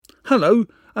Hello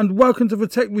and welcome to the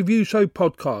Tech Review Show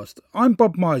podcast. I'm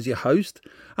Bob Myers, your host,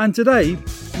 and today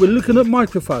we're looking at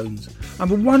microphones. And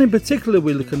the one in particular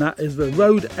we're looking at is the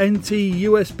Rode NT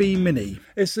USB Mini.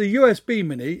 It's a USB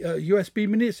Mini,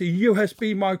 it's a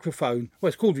USB microphone. Well,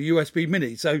 it's called the USB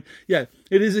Mini, so yeah,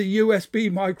 it is a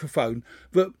USB microphone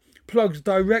that plugs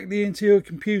directly into your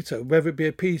computer, whether it be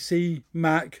a PC,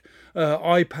 Mac,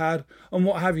 iPad, and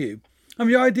what have you. And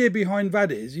the idea behind that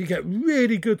is you get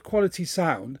really good quality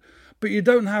sound, but you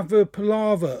don't have the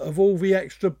palaver of all the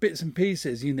extra bits and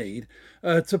pieces you need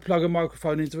to plug a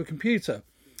microphone into a computer.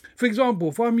 For example,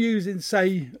 if I'm using,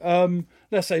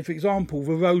 let's say, for example,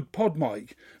 the Rode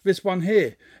PodMic, this one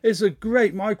here, it's a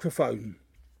great microphone.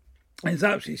 It's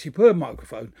absolutely superb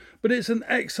microphone, but it's an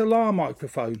XLR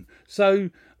microphone. So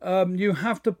you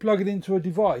have to plug it into a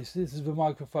device. This is the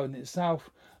microphone itself.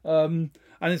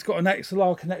 And it's got an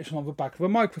XLR connection on the back of a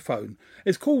microphone.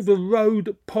 It's called the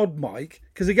Rode PodMic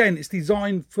because, again, it's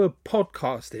designed for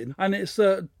podcasting and it's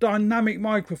a dynamic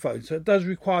microphone, so it does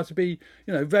require to be,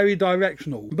 very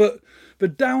directional. But the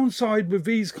downside with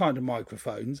these kind of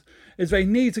microphones is they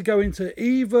need to go into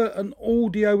either an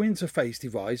audio interface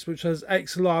device, which has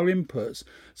XLR inputs,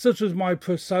 such as my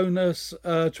PreSonus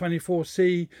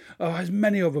 24C, has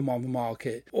many of them on the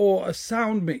market, or a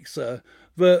sound mixer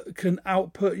that can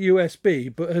output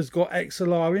USB but has got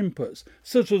XLR inputs,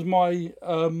 such as my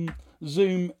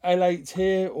Zoom L8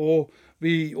 here or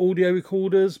the audio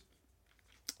recorders.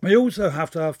 They also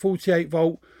have to have 48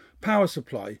 volt power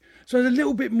supply. So there's a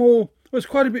little bit more, there's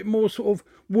quite a bit more sort of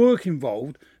work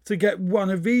involved to get one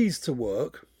of these to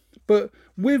work. But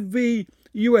with the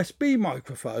USB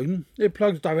microphone, it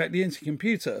plugs directly into your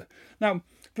computer. Now,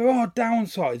 there are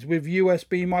downsides with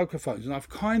USB microphones, and I've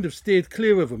kind of steered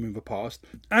clear of them in the past.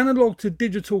 Analog to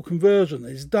digital conversion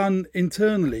is done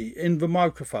internally in the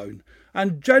microphone,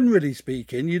 and generally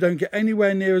speaking, you don't get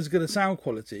anywhere near as good a sound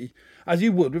quality as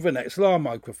you would with an XLR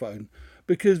microphone,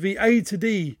 because the A to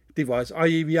D device,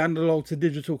 i.e. the analog to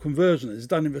digital conversion, is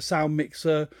done in the sound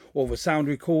mixer or the sound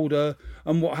recorder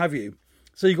and what have you.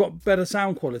 So you've got better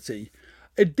sound quality.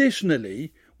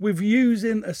 Additionally, with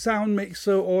using a sound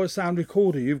mixer or a sound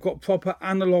recorder, you've got proper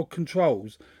analog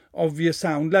controls of your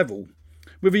sound level.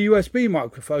 With a USB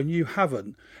microphone, you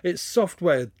haven't. It's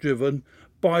software driven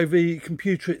by the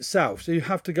computer itself. So you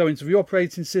have to go into the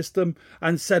operating system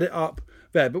and set it up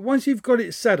there. But once you've got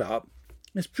it set up,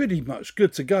 it's pretty much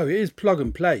good to go. It is plug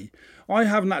and play. I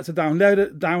haven't had to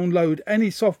download any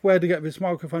software to get this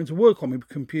microphone to work on my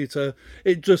computer.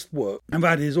 It just works. And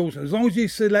that is also, as long as you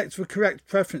select the correct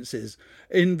preferences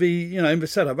in the, in the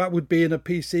setup, that would be in a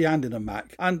PC and in a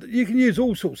Mac. And you can use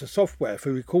all sorts of software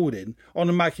for recording. On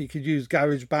a Mac, you could use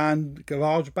GarageBand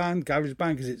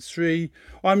because it's free.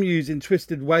 I'm using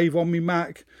Twisted Wave on my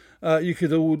Mac. You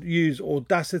could all use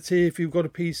Audacity if you've got a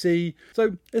PC.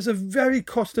 So it's a very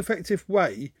cost-effective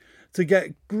way to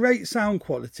get great sound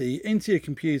quality into your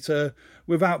computer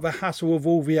without the hassle of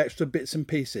all the extra bits and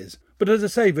pieces. But as I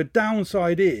say, the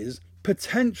downside is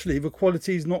potentially the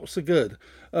quality is not so good.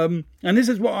 And this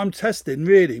is what I'm testing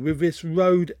really with this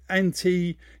Rode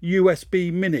NT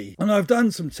USB Mini. And I've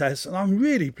done some tests and I'm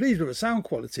really pleased with the sound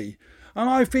quality. And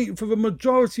I think for the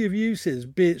majority of uses,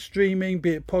 be it streaming, be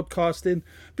it podcasting,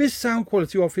 this sound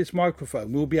quality off this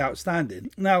microphone will be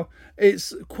outstanding. Now,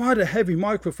 it's quite a heavy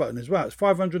microphone as well. It's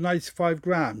 585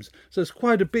 grams. So it's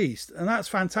quite a beast. And that's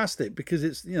fantastic because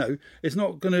it's, it's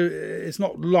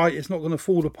not light. It's not going to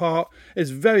fall apart.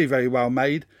 It's very, very well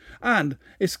made. And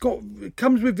it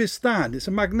comes with this stand. It's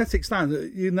a magnetic stand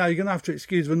that, you're going to have to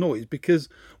excuse the noise because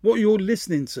what you're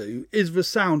listening to is the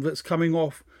sound that's coming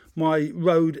off my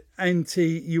Rode NT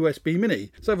USB Mini.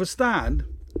 So the stand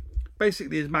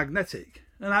basically is magnetic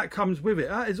and that comes with it.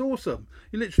 That is awesome.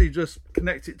 You literally just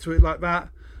connect it to it like that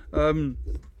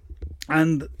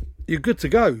and you're good to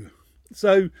go.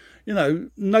 So,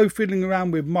 no fiddling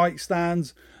around with mic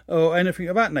stands or anything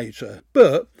of that nature.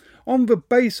 But on the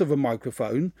base of a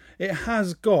microphone, it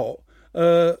has got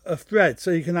a thread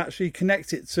so you can actually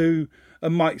connect it to a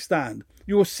mic stand.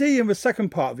 You'll see in the second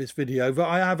part of this video that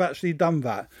I have actually done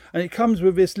that, and it comes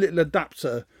with this little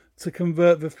adapter to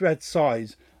convert the thread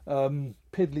size.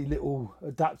 Piddly little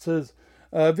adapters.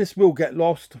 This will get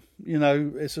lost.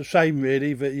 It's a shame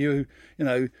really that you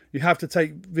have to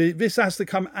take this has to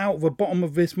come out the bottom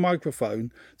of this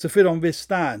microphone to fit on this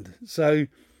stand. So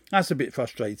that's a bit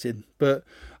frustrating, but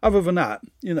other than that,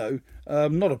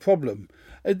 not a problem.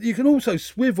 You can also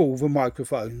swivel the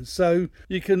microphone, so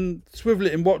you can swivel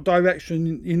it in what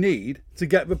direction you need to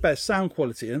get the best sound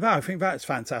quality, and I think that's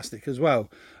fantastic as well.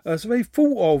 So they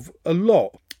thought of a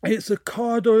lot. It's a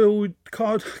cardioid.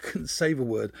 I couldn't say the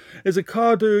word. It's a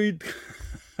cardioid.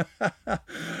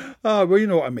 Oh, well, you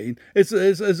know what I mean. It's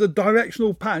a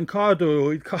directional pattern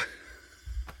cardioid.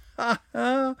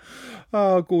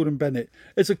 Oh, Gordon Bennett.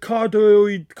 It's a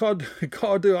cardioid.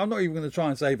 I'm not even going to try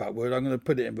and say that word. I'm going to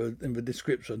put it in the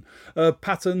description.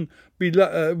 Pattern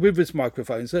with this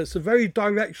microphone. So it's a very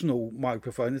directional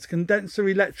microphone. It's a condenser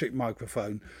electric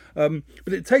microphone,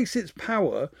 but it takes its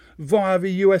power via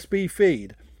the USB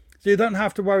feed. So you don't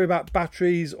have to worry about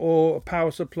batteries or a power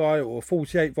supply or a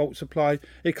 48 volt supply.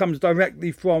 It comes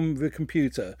directly from the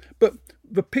computer. But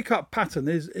the pickup pattern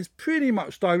is pretty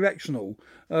much directional.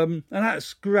 And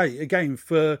that's great, again,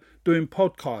 for doing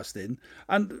podcasting.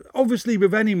 And obviously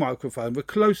with any microphone, the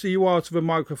closer you are to the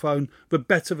microphone, the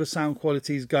better the sound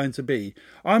quality is going to be.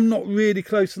 I'm not really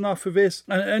close enough for this.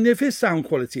 And if his sound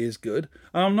quality is good,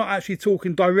 and I'm not actually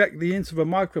talking directly into the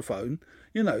microphone,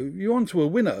 you know, you're onto a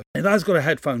winner. It has got a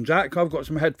headphone jack. I've got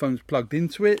some headphones plugged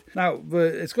into it. Now,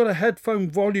 it's got a headphone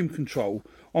volume control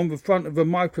on the front of the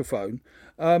microphone.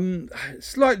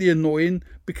 Slightly annoying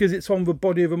because it's on the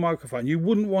body of a microphone. You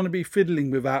wouldn't want to be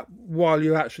fiddling with that while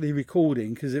you're actually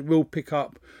recording because it will pick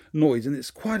up noise, and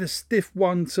it's quite a stiff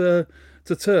one to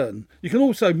turn. You can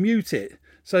also mute it.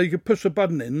 So you could push a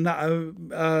button in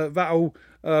and that'll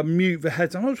mute the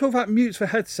headset. I'm not sure if that mutes the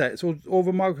headsets or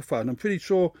the microphone. I'm pretty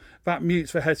sure that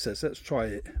mutes the headsets. Let's try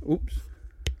it. Oops.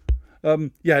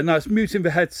 Yeah, no, it's muting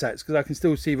the headsets because I can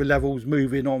still see the levels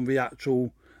moving on the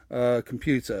actual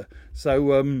computer.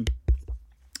 So,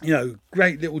 you know,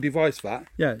 great little device that.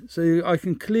 Yeah, so I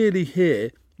can clearly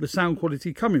hear the sound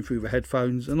quality coming through the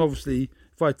headphones. And obviously,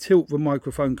 if I tilt the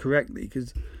microphone correctly,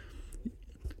 because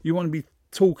you want to be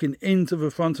talking into the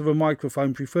front of a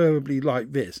microphone, preferably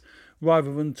like this,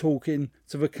 rather than talking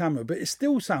to the camera. But it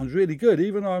still sounds really good,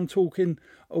 even though I'm talking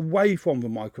away from the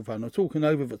microphone or talking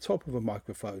over the top of a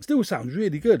microphone. It still sounds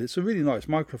really good. It's a really nice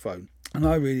microphone, and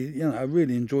I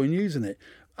really enjoy using it.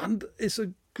 And it's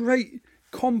a great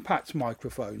compact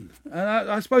microphone, and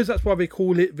I suppose that's why they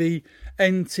call it the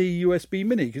NT USB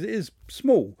Mini, because it is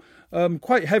small.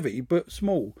 Quite heavy but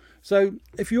small. So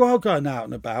if you are going out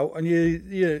and about and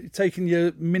you're taking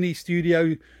your mini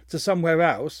studio to somewhere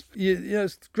else,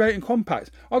 it's great and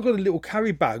compact. I've got a little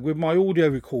carry bag with my audio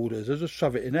recorders. I just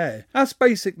shove it in there. That's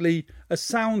basically a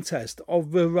sound test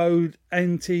of the Rode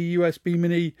NT USB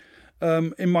Mini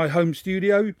in my home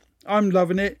studio. I'm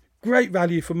loving it. Great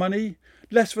value for money.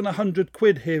 Less than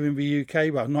 £100 here in the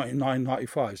UK. Well,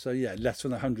 £99.95. So yeah, less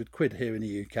than £100 here in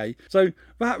the UK. So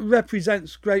that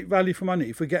represents great value for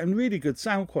money for getting really good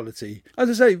sound quality. As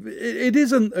I say, it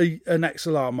isn't an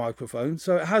XLR microphone,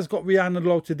 so it has got the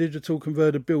analog to digital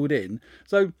converter built in.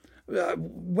 So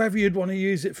whether you'd want to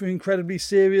use it for incredibly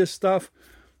serious stuff,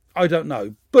 I don't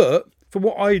know. But for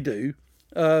what I do,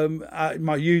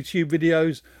 my YouTube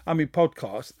videos and my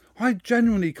podcast, I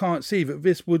genuinely can't see that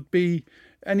this would be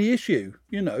any issue,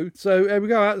 so there we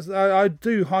go. I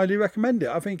do highly recommend it.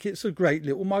 I think it's a great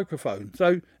little microphone.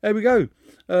 So there we go.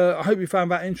 I hope you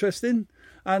found that interesting,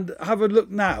 and have a look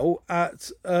now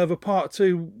at the part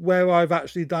 2 where I've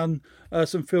actually done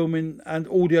some filming and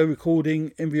audio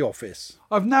recording in the office.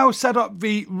 I've now set up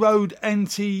the Rode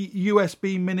NT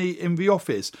USB Mini in the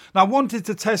office. Now I wanted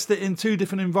to test it in 2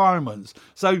 different environments.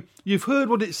 So you've heard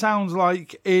what it sounds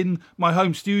like in my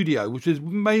home studio, which is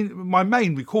my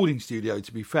main recording studio,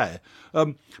 to be fair.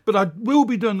 But I will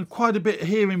be doing quite a bit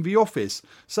here in the office.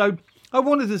 So I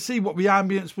wanted to see what the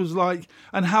ambience was like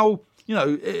and how,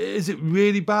 is it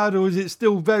really bad or is it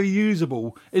still very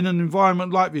usable in an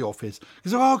environment like the office?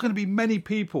 Because there are going to be many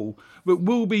people that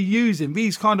will be using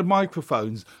these kind of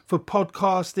microphones for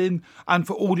podcasting and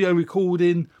for audio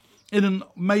recording in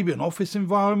maybe an office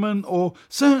environment or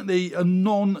certainly a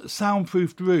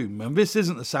non-soundproofed room. And this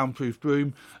isn't a soundproofed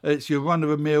room. It's your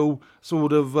run-of-the-mill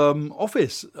sort of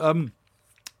office.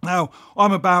 Now,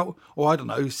 I'm about,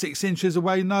 6 inches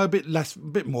away, no, a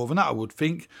bit more than that, I would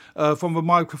think, from the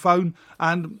microphone.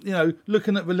 And,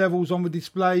 looking at the levels on the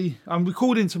display, I'm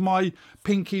recording to my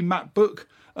Pinky MacBook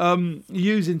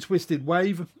using Twisted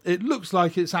Wave. It looks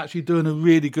like it's actually doing a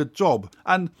really good job.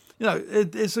 And,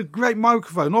 it's a great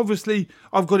microphone. Obviously,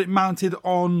 I've got it mounted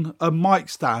on a mic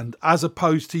stand as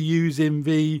opposed to using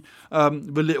the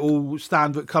little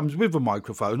stand that comes with the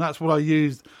microphone. That's what I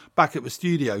used back at the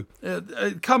studio.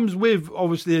 It comes with,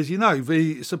 obviously, as you know,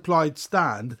 the supplied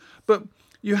stand, but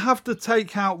you have to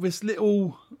take out this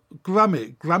little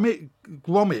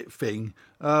grommet thing,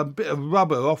 a bit of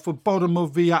rubber off the bottom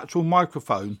of the actual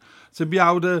microphone to be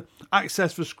able to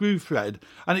access the screw thread.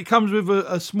 And it comes with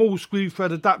a small screw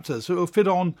thread adapter, so it'll fit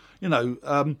on,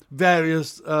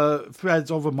 various threads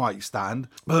of a mic stand.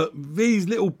 But these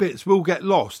little bits will get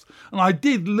lost. And I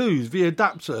did lose the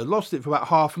adapter, lost it for about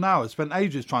half an hour, spent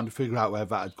ages trying to figure out where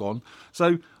that had gone.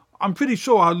 So I'm pretty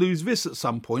sure I'll lose this at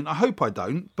some point. I hope I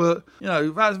don't, but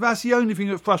that's the only thing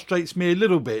that frustrates me a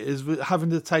little bit, is having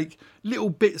to take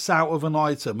little bits out of an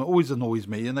item. It always annoys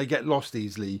me, and they get lost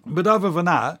easily. But other than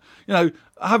that,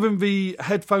 having the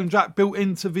headphone jack built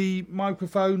into the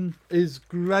microphone is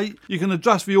great. You can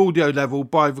adjust the audio level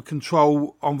by the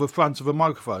control on the front of the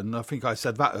microphone. I think I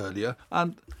said that earlier.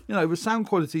 And the sound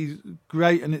quality is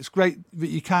great, and it's great that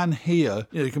you can hear.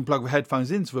 You can plug the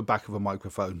headphones into the back of a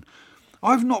microphone.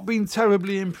 I've not been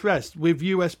terribly impressed with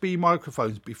USB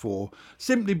microphones before,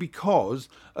 simply because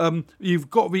you've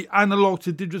got the analog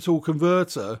to digital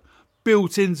converter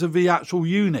built into the actual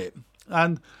unit.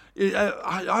 And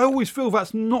I always feel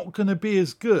that's not going to be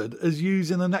as good as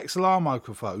using an XLR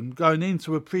microphone going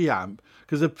into a preamp,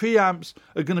 because the preamps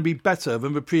are going to be better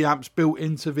than the preamps built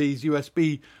into these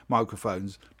USB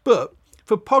microphones. But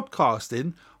for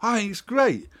podcasting, I think it's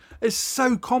great. It's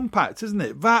so compact, isn't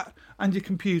it? That and your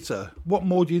computer. What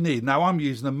more do you need? Now, I'm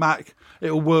using a Mac.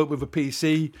 It'll work with a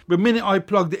PC. The minute I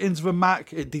plugged it into the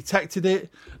Mac, it detected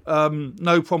it.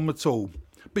 No problem at all.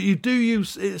 But you do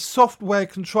use it's software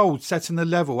controlled, setting the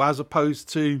level, as opposed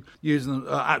to using an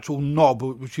actual knob,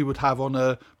 which you would have on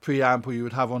a preamp or you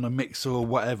would have on a mixer or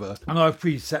whatever. And I've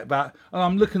preset that. And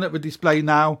I'm looking at the display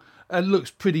now. It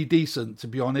looks pretty decent, to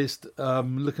be honest.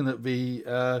 Looking at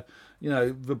the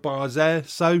the bars there.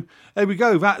 So there we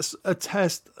go. That's a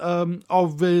test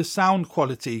of the sound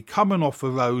quality coming off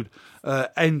the Rode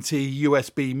NT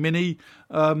USB Mini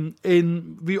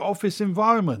in the office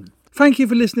environment. Thank you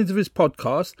for listening to this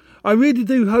podcast. I really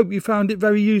do hope you found it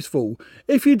very useful.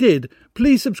 If you did,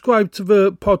 please subscribe to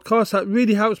the podcast. That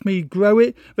really helps me grow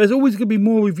it. There's always going to be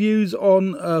more reviews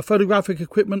on photographic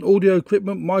equipment, audio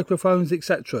equipment, microphones,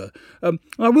 etc.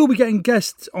 I will be getting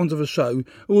guests onto the show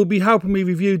who will be helping me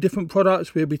review different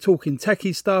products. We'll be talking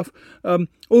techie stuff,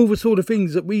 all the sort of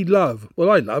things that we love. Well,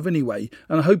 I love anyway,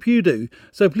 and I hope you do.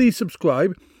 So please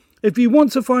subscribe. If you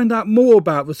want to find out more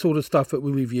about the sort of stuff that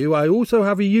we review, I also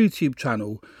have a YouTube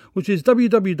channel, which is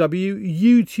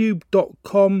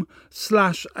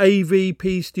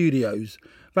www.youtube.com/avpstudios.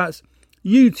 That's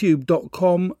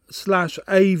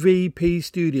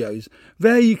youtube.com/avpstudios.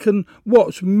 There you can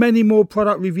watch many more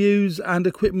product reviews and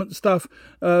equipment stuff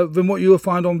than what you will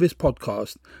find on this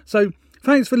podcast. So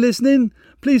thanks for listening.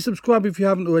 Please subscribe if you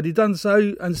haven't already done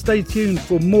so, and stay tuned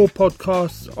for more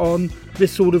podcasts on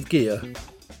this sort of gear.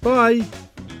 Bye.